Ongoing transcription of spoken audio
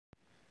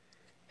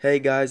Hey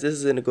guys, this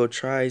is Indigo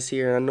Tries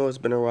here. I know it's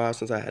been a while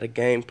since I had a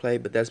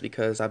gameplay, but that's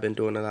because I've been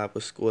doing a lot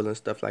with school and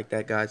stuff like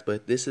that, guys.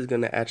 But this is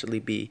going to actually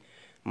be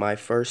my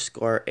first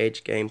Scar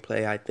Edge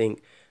gameplay I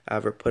think I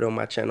ever put on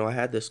my channel. I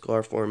had the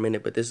Scar for a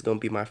minute, but this is going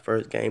to be my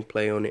first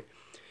gameplay on it.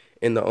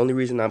 And the only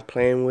reason I'm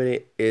playing with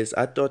it is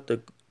I thought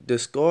the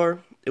Scar,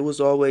 it was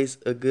always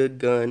a good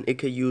gun. It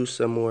could use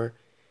some more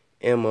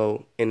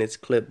ammo in its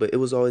clip, but it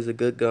was always a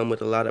good gun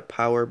with a lot of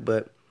power,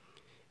 but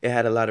it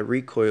had a lot of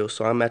recoil,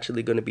 so I'm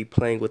actually going to be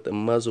playing with the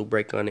muzzle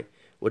brake on it,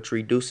 which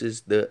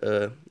reduces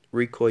the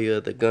recoil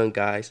of the gun,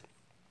 guys.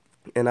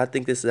 And I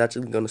think this is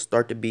actually going to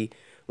start to be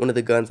one of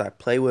the guns I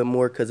play with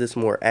more because it's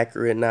more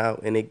accurate now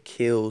and it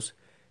kills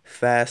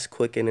fast,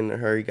 quick, and in a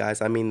hurry,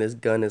 guys. I mean, this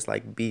gun is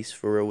like beast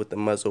for real with the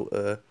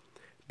muzzle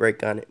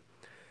brake on it.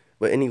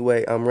 But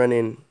anyway, I'm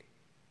running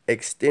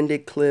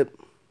extended clip,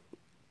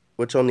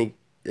 which only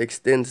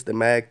extends the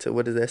mag to,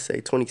 what does that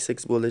say,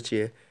 26 bullets.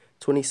 Yeah,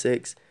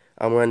 26.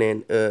 I'm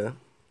running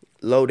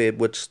loaded,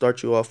 which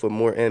starts you off with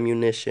more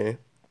ammunition,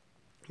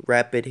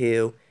 rapid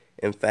heal,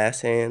 and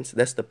fast hands.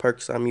 That's the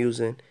perks I'm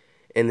using.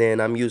 And then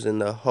I'm using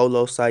the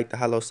holo sight, the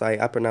hollow sight.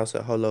 I pronounce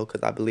it holo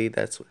because I believe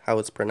that's how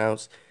it's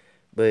pronounced.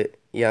 But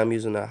yeah, I'm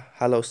using a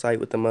hollow sight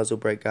with the muzzle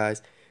brake,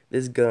 guys.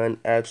 This gun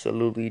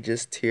absolutely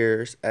just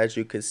tears, as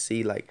you can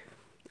see. Like,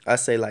 I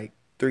say like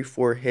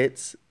 3-4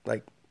 hits,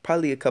 like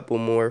probably a couple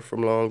more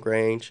from long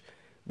range.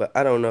 But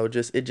I don't know,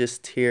 just it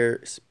just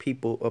tears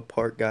people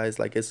apart, guys.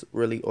 Like, it's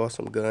really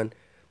awesome gun.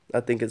 I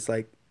think it's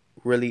like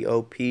really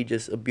OP,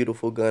 just a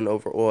beautiful gun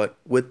overall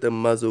with the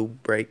muzzle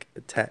brake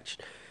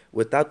attached.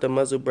 Without the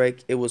muzzle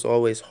brake, it was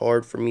always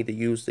hard for me to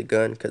use the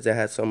gun because it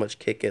had so much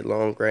kick at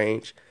long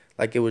range.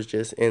 Like, it was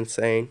just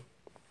insane.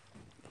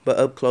 But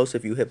up close,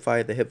 if you hip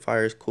fire, the hip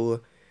fire is cool.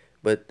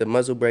 But the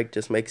muzzle brake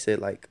just makes it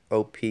like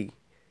OP,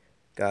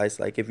 guys.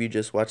 Like, if you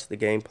just watch the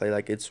gameplay,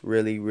 like, it's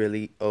really,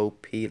 really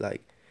OP.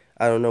 Like,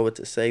 I don't know what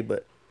to say,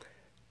 but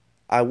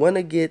I want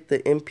to get the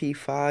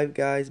MP5,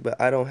 guys, but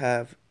I don't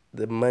have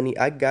the money.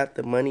 I got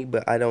the money,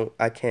 but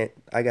I can't,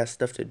 I got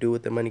stuff to do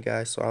with the money,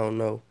 guys, so I don't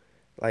know.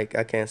 Like,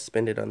 I can't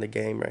spend it on the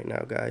game right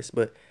now, guys.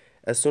 But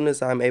as soon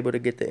as I'm able to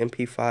get the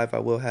MP5, I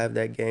will have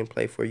that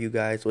gameplay for you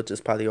guys, which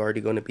is probably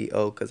already going to be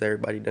old because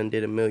everybody done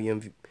did a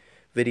million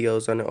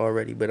videos on it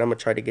already. But I'm going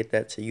to try to get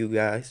that to you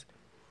guys.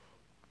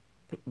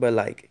 But,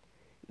 like,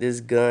 this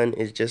gun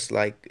is just,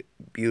 like,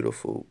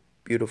 beautiful,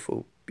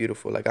 beautiful,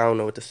 beautiful. Like, I don't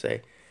know what to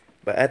say.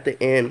 But at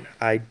the end,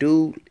 I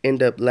do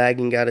end up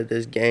lagging out of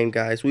this game,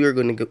 guys. We were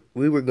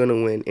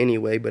gonna win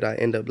anyway, but I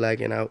end up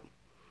lagging out.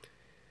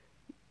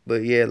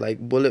 But yeah, like,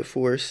 bullet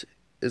force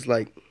is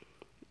like,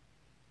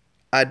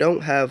 I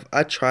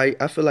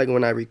feel like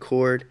when I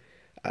record,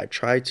 I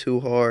try too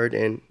hard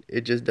and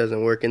it just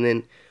doesn't work. And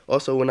then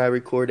also when I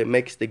record, it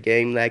makes the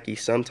game laggy.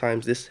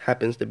 Sometimes this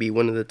happens to be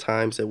one of the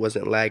times it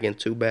wasn't lagging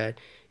too bad,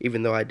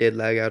 even though I did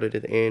lag out at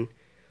the end.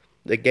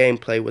 The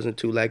gameplay wasn't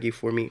too laggy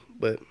for me,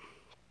 but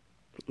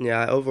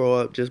yeah, I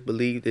overall just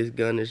believe this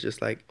gun is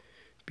just like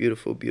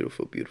beautiful,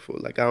 beautiful, beautiful.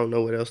 Like, I don't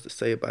know what else to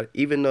say about it.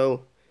 Even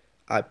though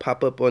I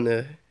pop up on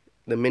the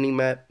mini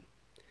map,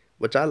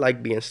 which I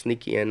like being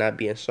sneaky and not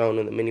being shown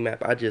on the mini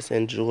map. I just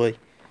enjoy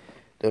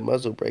the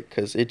muzzle brake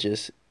because it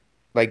just,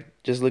 like,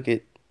 just look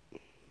at,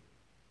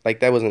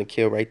 like, that wasn't a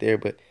kill right there,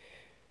 but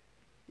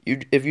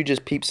if you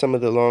just peep some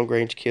of the long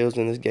range kills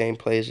in this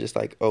gameplay, it's just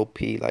like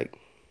OP. Like,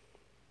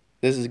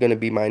 this is gonna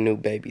be my new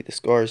baby, the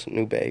Scar's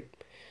new babe.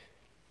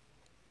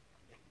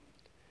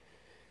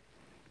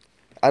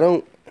 I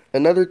don't.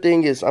 Another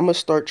thing is I'm gonna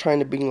start trying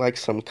to bring like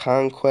some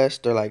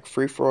conquest or like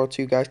free for all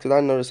to you guys because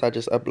I notice I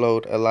just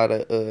upload a lot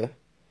of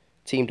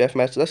team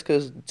deathmatch. That's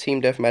because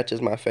team deathmatch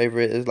is my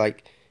favorite. It's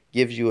like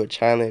gives you a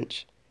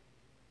challenge.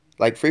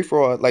 Like free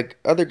for all, like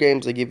other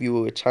games they give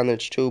you a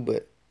challenge too,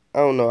 but I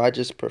don't know. I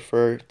just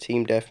prefer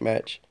team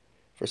deathmatch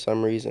for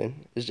some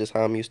reason. It's just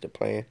how I'm used to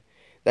playing.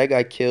 That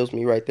guy kills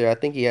me right there. I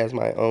think he has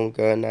my own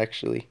gun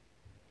actually.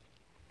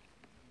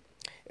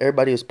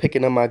 Everybody was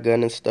picking up my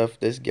gun and stuff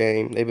this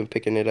game. They've been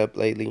picking it up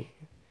lately.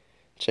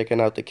 Checking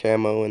out the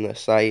camo and the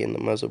sight and the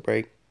muzzle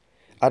brake.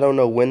 I don't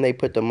know when they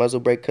put the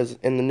muzzle brake because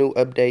in the new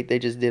update they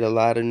just did a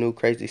lot of new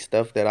crazy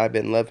stuff that I've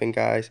been loving,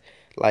 guys.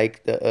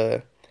 Like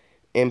the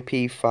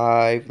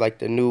MP5, like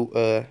the new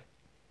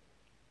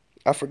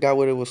I forgot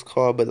what it was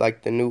called, but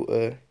like the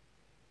new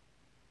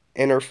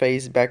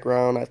interface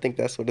background. I think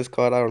that's what it's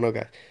called. I don't know,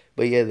 guys.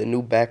 But yeah, the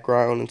new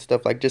background and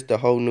stuff, like just the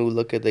whole new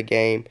look of the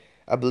game.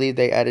 I believe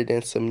they added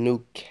in some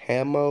new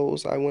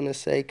camos, I want to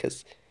say,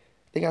 because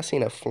I think I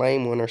seen a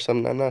flame one or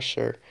something. I'm not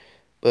sure.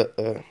 But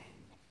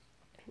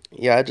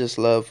yeah, I just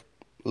love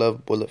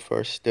Bullet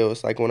First still.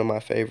 It's like one of my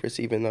favorites,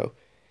 even though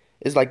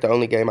it's like the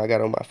only game I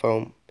got on my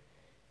phone.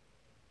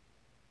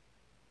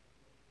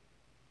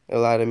 A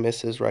lot of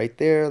misses right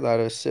there, a lot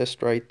of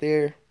assists right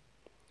there.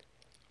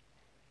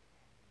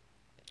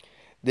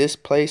 This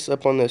place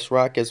up on this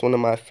rock is one of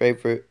my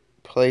favorite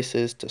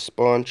places to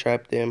spawn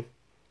trap them.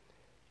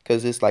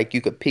 Because it's like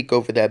you could peek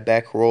over that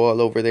back roll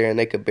over there and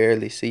they could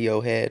barely see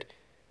your head.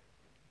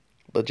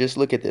 But just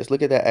look at this.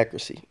 Look at that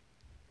accuracy.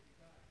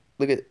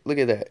 Look at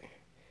that.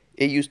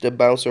 It used to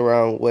bounce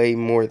around way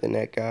more than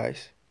that,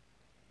 guys.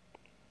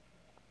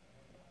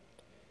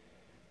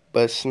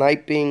 But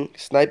sniping,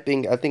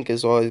 I think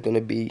is always going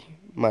to be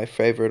my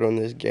favorite on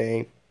this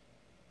game.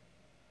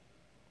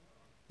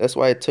 That's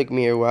why it took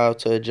me a while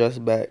to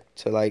adjust back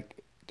to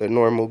like the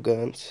normal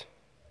guns.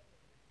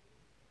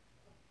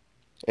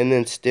 And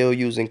then still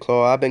using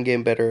claw. I've been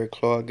getting better at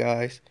claw,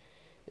 guys.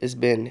 It's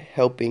been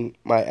helping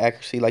my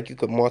accuracy. Like you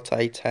could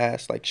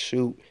multitask, like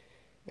shoot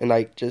and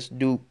like just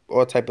do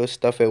all type of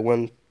stuff at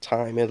one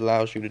time. It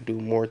allows you to do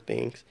more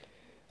things.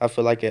 I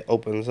feel like it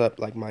opens up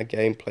like my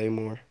gameplay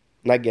more.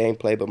 Not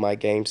gameplay, but my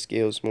game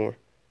skills more.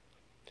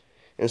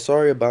 And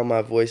sorry about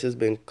my voice. It's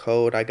been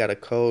cold. I got a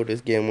cold.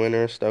 It's getting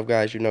winter and stuff,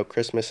 guys. You know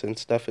Christmas and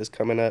stuff is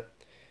coming up.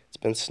 It's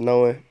been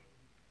snowing.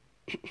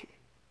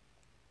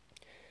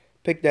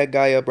 Pick that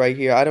guy up right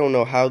here. I don't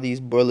know how these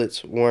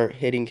bullets weren't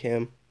hitting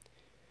him.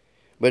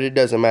 But it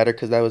doesn't matter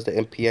because that was the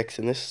MPX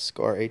and this is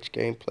Scar H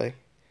gameplay.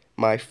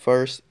 My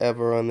first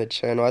ever on the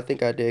channel. I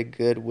think I did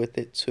good with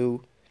it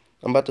too.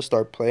 I'm about to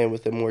start playing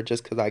with it more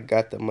just because I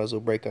got the muzzle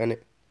brake on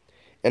it.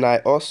 And I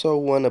also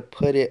want to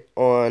put it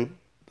on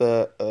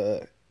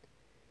the,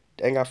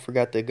 dang, I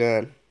forgot the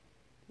gun.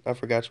 I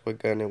forgot what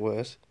gun it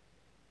was.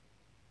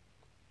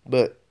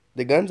 But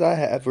the guns I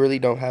have really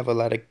don't have a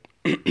lot of,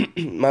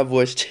 my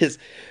voice just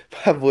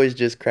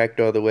cracked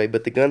all the way.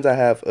 But the guns I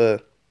have,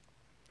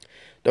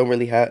 don't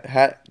really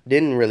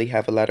didn't really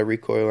have a lot of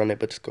recoil on it,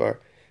 but Scar.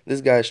 This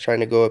guy's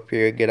trying to go up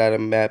here, get out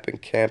of map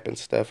and camp and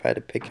stuff. I had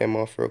to pick him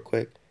off real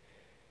quick.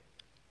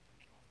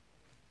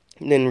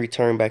 And then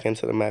return back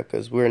into the map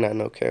because we're not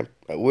no camp.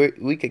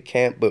 We could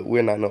camp, but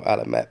we're not no out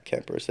of map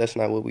campers. That's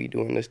not what we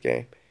do in this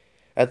game.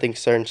 I think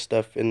certain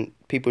stuff and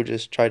people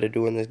just try to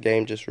do in this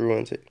game just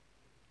ruins it.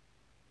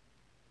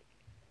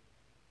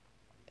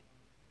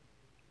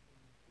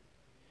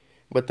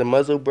 But the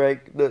muzzle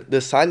brake,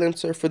 the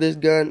silencer for this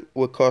gun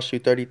would cost you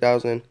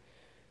 30,000.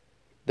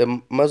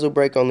 The muzzle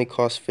brake only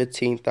costs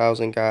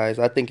 15,000, guys.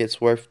 I think it's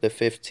worth the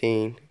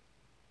 15,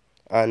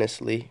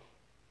 honestly.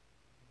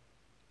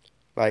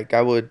 Like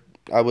I would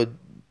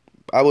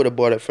have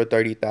bought it for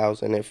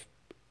 30,000 if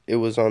it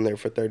was on there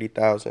for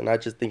 30,000. I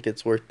just think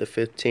it's worth the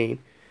 15.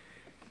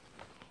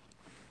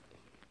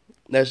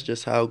 That's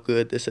just how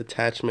good this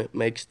attachment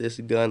makes this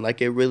gun.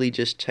 Like it really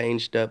just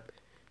changed up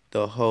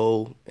the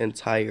whole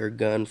entire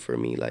gun for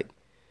me. Like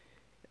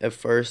at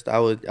first I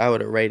would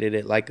have rated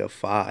it like a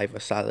 5, a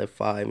solid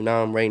 5.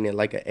 Now I'm rating it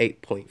like a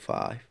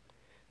 8.5,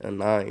 a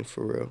 9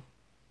 for real.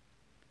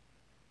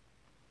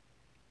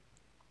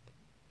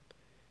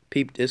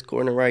 Peep this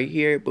corner right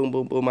here. Boom,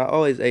 boom, boom. I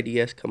always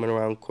ADS coming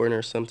around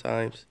corners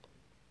sometimes.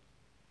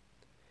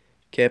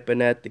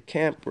 Camping at the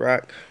camp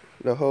rock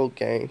the whole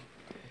game.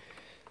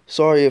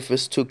 Sorry if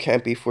it's too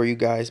campy for you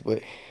guys,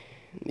 but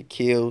the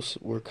kills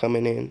were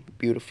coming in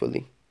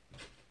beautifully.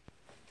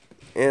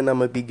 And I'm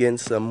going to be getting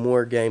some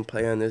more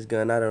gameplay on this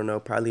gun. I don't know,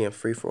 probably in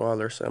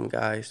free-for-all or something,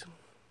 guys.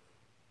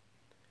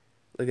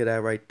 Look at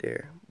that right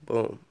there.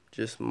 Boom.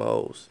 Just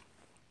moles.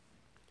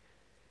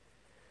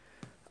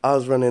 I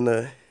was running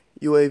a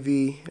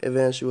UAV,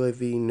 advanced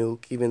UAV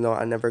nuke, even though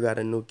I never got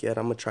a nuke yet.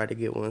 I'm going to try to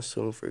get one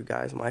soon for you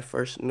guys. My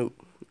first nuke,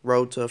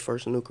 road to a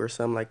first nuke or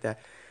something like that.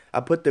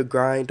 I put the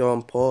grind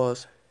on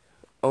pause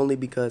only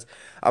because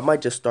I might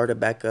just start it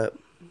back up.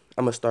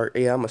 I'm going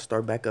to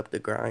start back up the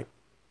grind.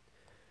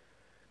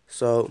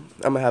 So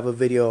I'm going to have a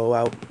video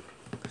out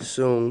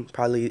soon,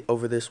 probably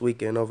over this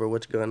weekend, over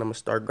which gun I'm going to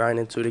start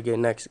grinding to get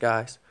next,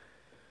 guys.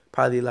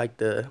 Probably like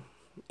the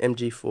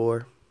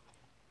MG4.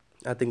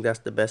 I think that's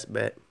the best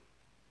bet.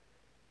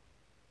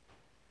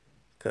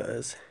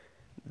 Because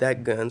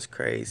that gun's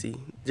crazy.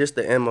 Just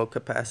the ammo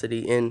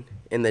capacity and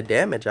the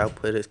damage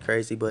output is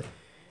crazy. But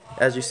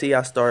as you see,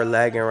 I started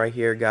lagging right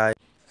here, guys.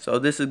 So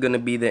this is going to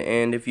be the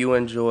end. If you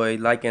enjoy,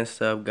 like and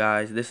sub,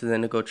 guys. This is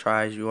Indigo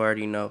Tries. You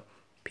already know.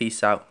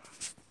 Peace out.